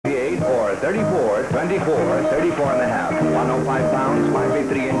34, 24, 34 and a half, 105 pounds, 5 feet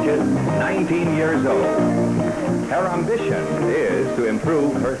 3 inches, 19 years old. Her ambition is to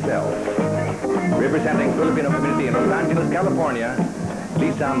improve herself. Representing Filipino community in Los Angeles, California,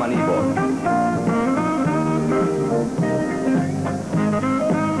 Lisa Manibog.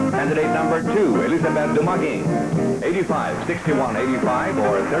 Candidate number 2, Elizabeth Dumaging, 85, 61, 85,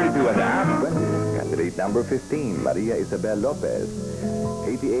 or 32 and a half. Candidate number 15, Maria Isabel Lopez,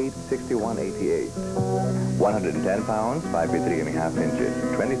 88, 61, 88, 110 pounds, 5 feet 3 and a half inches,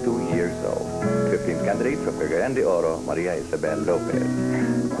 22 years old. 15th candidate from Cagayan de Oro, Maria Isabel Lopez.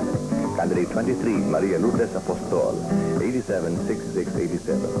 Candidate 23, Maria Lourdes Apostol, 87, 66,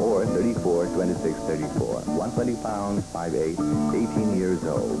 87, or 34, 26, 34, 120 pounds, 5'8", 18 years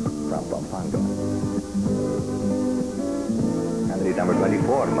old, from Pampanga. Candidate number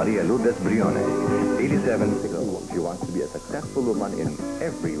 24, Maria Lourdes Briones, 87, 60. She wants to be a successful woman in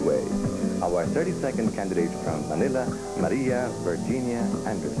every way. Our 32nd candidate from Manila, Maria Virginia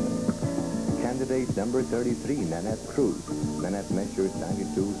Anderson. Candidate number 33, Nanette Cruz. Nanette measures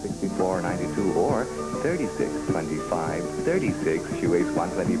 92, 64, 92, or 36, 25, 36. She weighs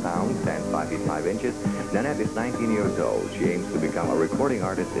 120 pounds and 5 feet 5 inches. Nanette is 19 years old. She aims to become a recording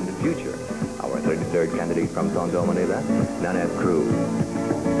artist in the future. Our 33rd candidate from Tondo, Manila, Nanette Cruz.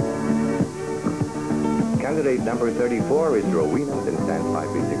 Candidate number 34 is Rowena and stands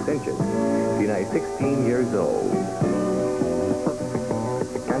 5 feet 6 inches. Tina is 16 years old.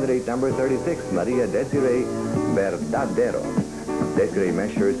 Candidate number 36, Maria Desiree Verdadero. Desiree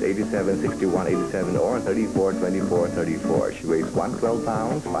measures 87, 61, 87, or 34, 24, 34. She weighs 112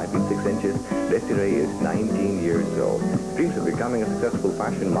 pounds, 5 feet 6 inches. Desiree is 19 years old. Dreams of becoming a successful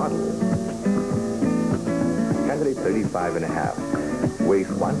fashion model. Candidate 35 and a half. Weighs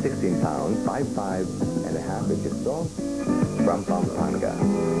 116 pounds, 5'5" and a half inches tall, from Pampanga.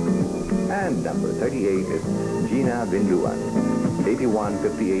 And number 38 is Gina Vinduan, 81,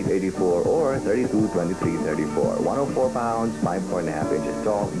 58, 84, or 32, 23, 34. 104 pounds, 5'4" and a half inches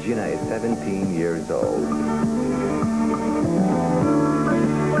tall. Gina is 17 years old.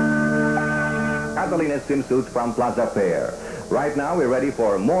 Catalina swimsuits from Plaza Fair. Right now, we're ready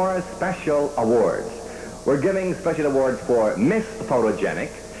for more special awards. We're giving special awards for Miss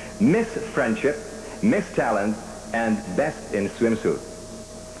Photogenic, Miss Friendship, Miss Talent, and Best in Swimsuit.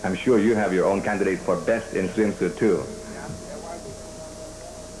 I'm sure you have your own candidate for Best in Swimsuit, too.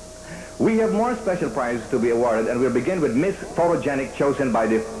 We have more special prizes to be awarded, and we'll begin with Miss Photogenic, chosen by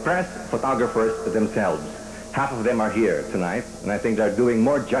the press photographers themselves. Half of them are here tonight, and I think they're doing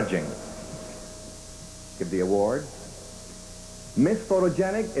more judging. Give the award. Miss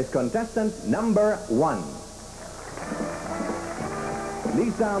Photogenic is contestant number 1.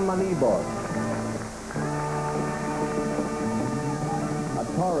 Lisa Manibog. A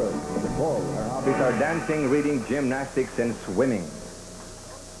Taurus, the bull. Her hobbies are dancing, reading, gymnastics, and swimming.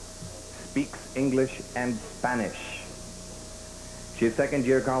 Speaks English and Spanish. She's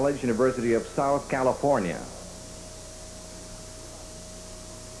second-year college, University of South California.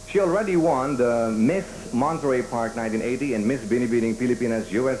 She already won the Miss Monterey Park 1980 and Miss Binibining Pilipinas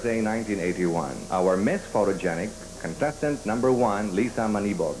USA 1981. Our Miss Photogenic, contestant number 1, Lisa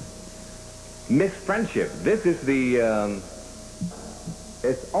Manibog. Miss Friendship, this is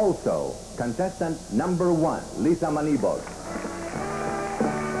is also contestant number 1, Lisa Manibog.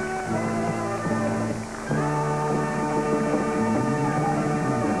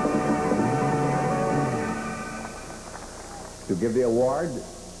 To give the award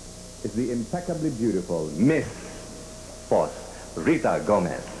is the impeccably beautiful Miss Pos, Rita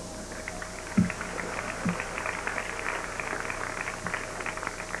Gomez.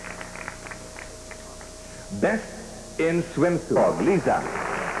 Best in Swimsuit, Lisa.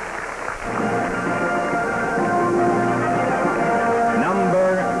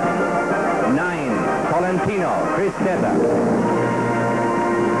 Number 9, Tolentino, Cristeta.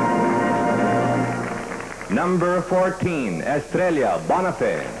 Number 14, Estrella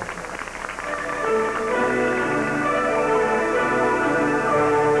Bonafé.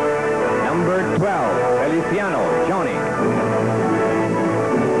 Number 12, Feliciano Johnny.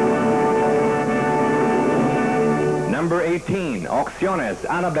 Number 18, Oxiones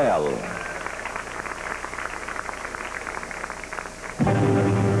Annabel.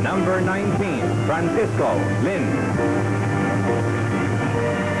 Number 19, Francisco Lin.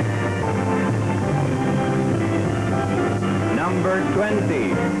 Number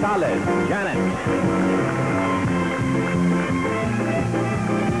 20, Sales Janet.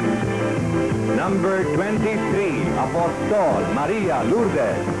 Number 23, Apostol Maria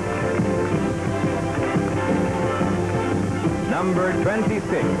Lourdes. Number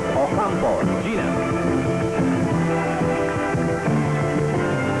 26, Ocampo, Gina.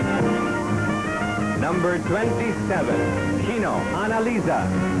 Number 27, Chino, Annalisa.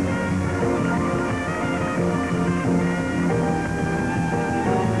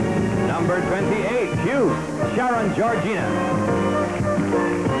 Number 28, Hughes, Sharon, Georgina.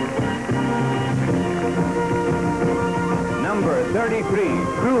 Number 33,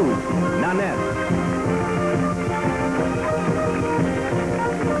 Cruz, Nanette.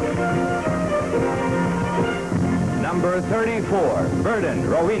 Number 34, Burden,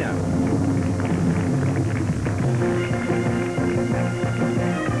 Rowena.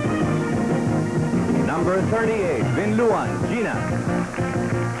 Number 38, Vinluan, Gina.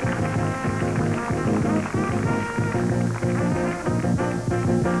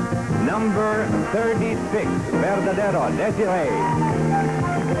 Number 36, Verdadero, Desiree.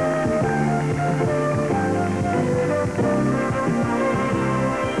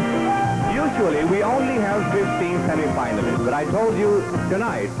 Usually, we only have 15 semifinalists, but I told you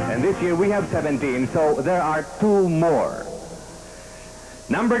tonight, and this year we have 17, so there are 2 more.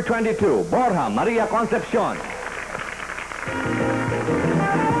 Number 22, Borja Maria Concepcion.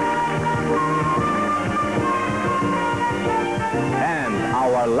 And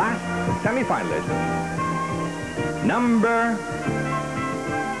our last semifinalist, number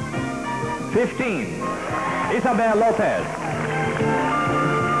 15, Isabel Lopez.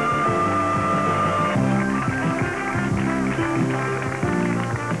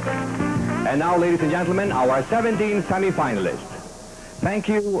 And now, ladies and gentlemen, our 17 semifinalists. Thank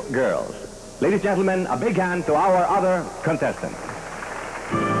you, girls. Ladies and gentlemen, a big hand to our other contestants.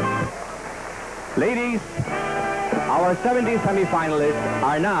 Ladies, our 17 semifinalists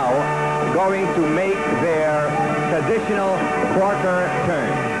are now going to make their traditional quarter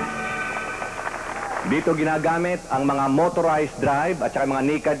turn. Dito ginagamit ang mga motorized drive at saka mga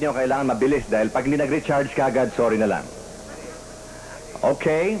nikad nyo kailangan mabilis dahil pag hindi nag-recharge kagad, sorry na lang.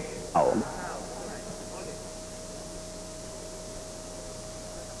 Okay? Oh.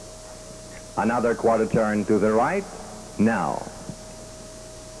 Another quarter turn to the right. Now.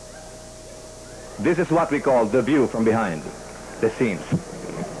 This is what we call the view from behind the scenes.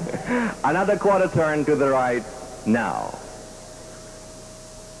 Another quarter turn to the right. Now.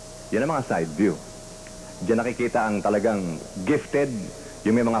 Yan ang mga side view. Diyan nakikita ang talagang gifted,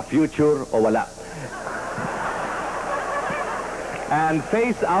 yung may mga future o wala. And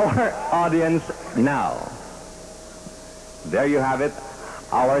face our audience now. There you have it.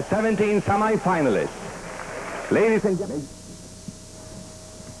 Our 17 semi-finalists. Ladies and gentlemen.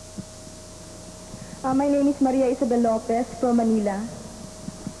 My name is Maria Isabel Lopez from Manila.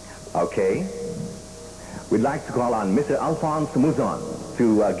 Okay. We'd like to call on Mr. Alphonse Muzon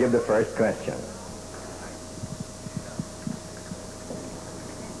to give the first question.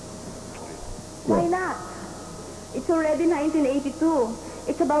 Why not? It's already 1982.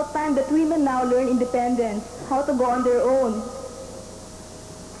 It's about time that women now learn independence, how to go on their own.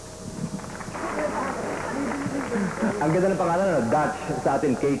 Ang ganda ng pangalan, Dutch sa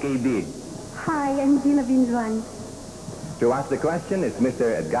atin, KKD. Hi, I'm Gina Binjuan. To ask the question is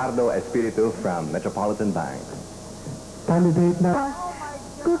Mr. Edgardo Espiritu from Metropolitan Bank. Candidate na.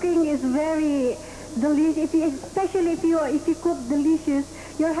 Cooking is very delicious, especially if you cook delicious.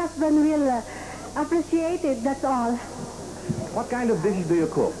 Your husband will appreciate it, that's all. What kind of dishes do you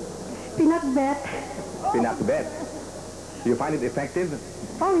cook? Pinakbet. Pinakbet. You find it effective?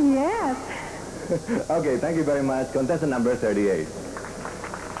 Oh, yes. Okay, thank you very much. Contestant number 38.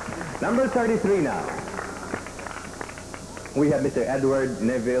 Number 33 now. We have Mr. Edward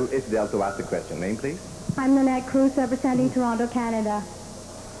Neville Isdale to ask the question. Name, please. I'm Nanette Cruz, representing Toronto, Canada.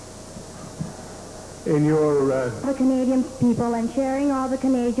 In your... The Canadian people and sharing all the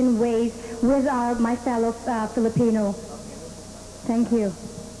Canadian ways with my fellow Filipino. Thank you.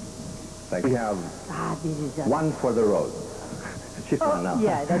 Thank you. We have one for the road. She's on now.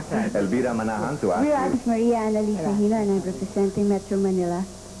 Yeah, that's right. Elvira Manahan to ask you. Maria Annalisa Hila, and I'm representing Metro Manila.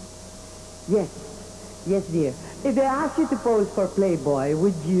 Yes. Yes, dear. If they asked you to pose for Playboy,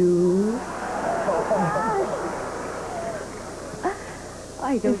 would you?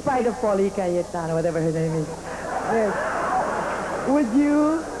 I In spite of Polly Cayetano, whatever her name is. Yes. Would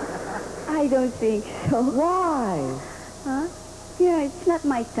you? I don't think so. Why? Huh? Yeah, it's not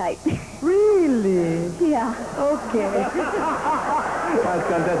my type. Really? Yeah. Okay. That's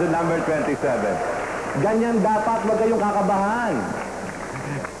contestant number 27. Ganyan dapat, wag kayong kakabahan.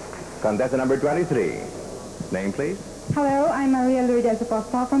 Contestant number 23. Name, please. Hello, I'm Maria Lourdes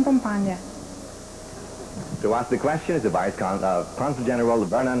Apostle from Pampanga. To ask the question is the Vice Consul General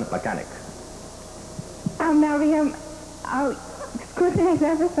Vernon Mechanic. Now we have, Oh, scrutinize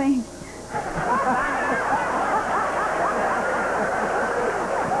everything.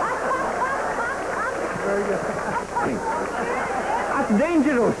 That's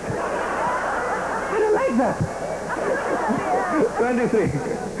dangerous. I don't like that. 23.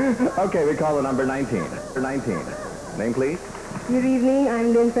 Okay, we call the number 19. 19. Name, please. Good evening.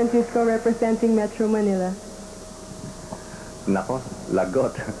 I'm Lynn Francisco representing Metro Manila. Nako,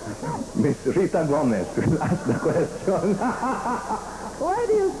 lagot. Miss Rita Gomez will ask the question. Why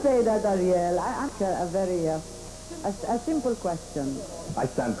do you say that, Ariel? I ask a very, a simple question. I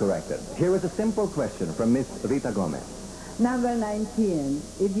stand corrected. Here is a simple question from Miss Rita Gomez. Number 19,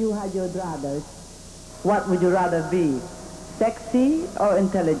 if you had your druthers, what would you rather be? Sexy or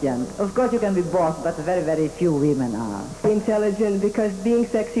intelligent? Of course you can be both, but very, very few women are. Intelligent, because being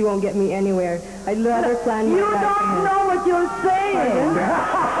sexy won't get me anywhere. I'd rather plan my You life don't ahead. know what you're saying.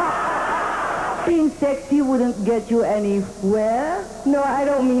 Being sexy wouldn't get you anywhere. No, I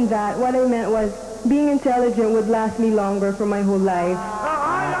don't mean that. What I meant was being intelligent would last me longer for my whole life.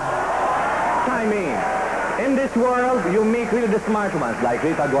 I mean, in this world, you meet really the smart ones like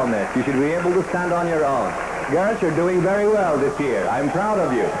Rita Gomez. You should be able to stand on your own. Girls, you're doing very well this year. I'm proud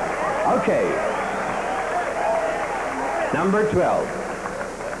of you. Okay. Number 12.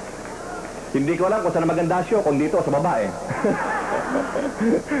 Hindi ko alam kung saan maganda show, kung dito sa babae.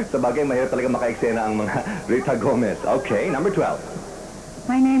 Sa bagay, mahirap talaga maka-eksena ang mga Rita Gomez. Okay, number 12.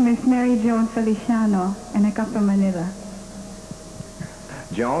 My name is Mary Joan Feliciano, and I come from Manila.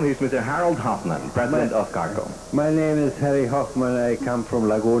 Joan, he's Mr. Harold Hoffman, president of Carco. My name is Harry Hoffman. I come from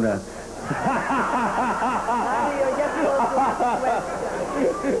Laguna.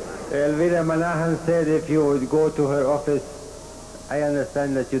 Elvira Manahan said if you would go to her office, I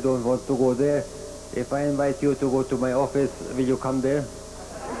understand that you don't want to go there. If I invite you to go to my office, will you come there?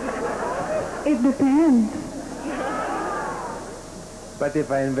 It depends. But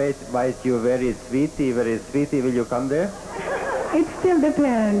if I invite you very sweetie, will you come there? It still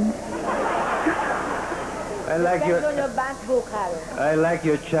depends. I like your bank book, Harold. I like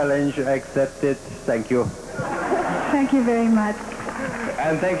your challenge. I accept it. Thank you. Thank you very much.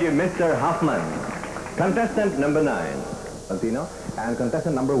 And thank you, Mr. Hoffman. Contestant number 9, Santino, and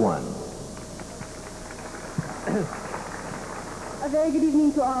contestant number 1. A very good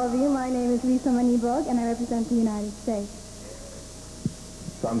evening to all of you. My name is Lisa Manibog, and I represent the United States.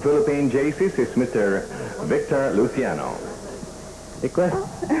 From Philippine JCs is Mr. Victor Luciano. The question.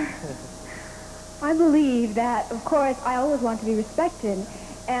 I believe that, of course, I always want to be respected,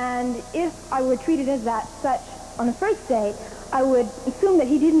 and if I were treated as such on the first date, I would assume that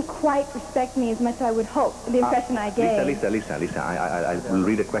he didn't quite respect me as much as I would hope, the impression I gave. Lisa, I will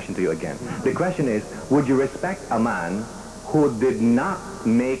read the question to you again. The question is, would you respect a man who did not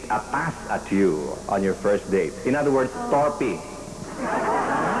make a pass at you on your first date? In other words, torpy.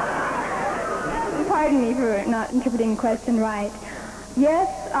 Pardon me for not interpreting the question right. Yes,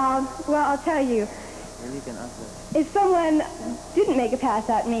 well, I'll tell you. If someone didn't make a pass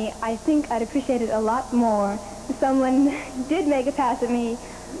at me, I think I'd appreciate it a lot more. If someone did make a pass at me,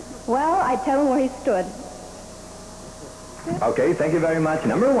 well, I'd tell him where he stood. Okay, thank you very much.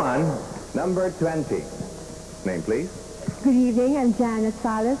 Number 1, number 20. Name, please. Good evening, I'm Janet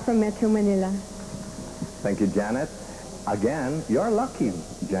Salas from Metro Manila. Thank you, Janet. Again, you're lucky,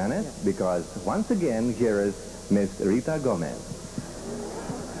 Janet, because once again, here is Miss Rita Gomez.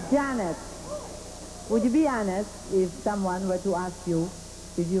 Janet, would you be honest if someone were to ask you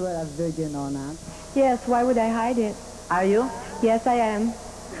if you were a virgin or not? Yes, why would I hide it? Are you? Yes, I am.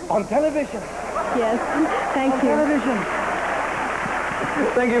 On television. Yes, thank you. Television.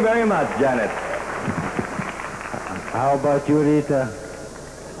 Thank you very much, Janet. How about you, Rita?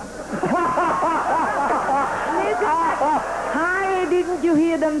 Hi, didn't you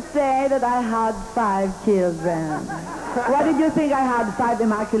hear them say that I had 5 children? What did you think I had 5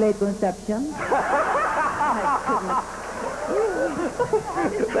 immaculate conceptions?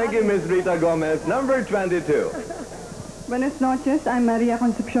 Thank you, Miss Rita Gomez. Number 22. Buenas noches. I'm Maria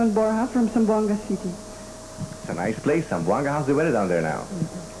Concepcion Borja from Zamboanga City. It's a nice place, Zamboanga. How's the weather down there now?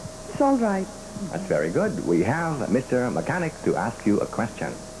 It's all right. That's very good. We have Mr. Mechanic to ask you a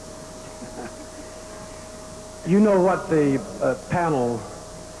question. You know what the panel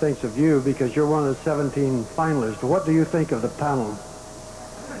thinks of you because you're one of the 17 finalists. What do you think of the panel?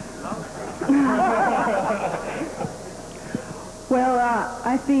 Well,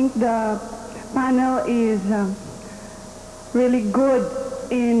 I think the panel is really good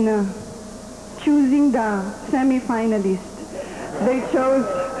in choosing the semi-finalists. They chose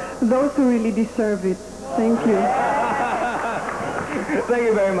those who really deserve it. Thank you. Thank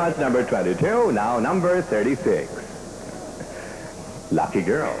you very much, number 22. Now, number 36. Lucky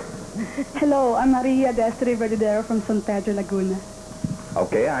girl. Hello, I'm Maria Destry Verdadero from San Pedro, Laguna.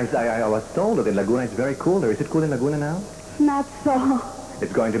 Okay, I was told that in Laguna it's very cool there. Is it cool in Laguna now? Not so.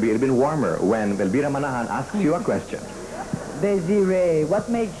 It's going to be a little bit warmer when Elvira Manahan asks you a question. Desiree, what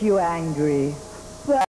makes you angry?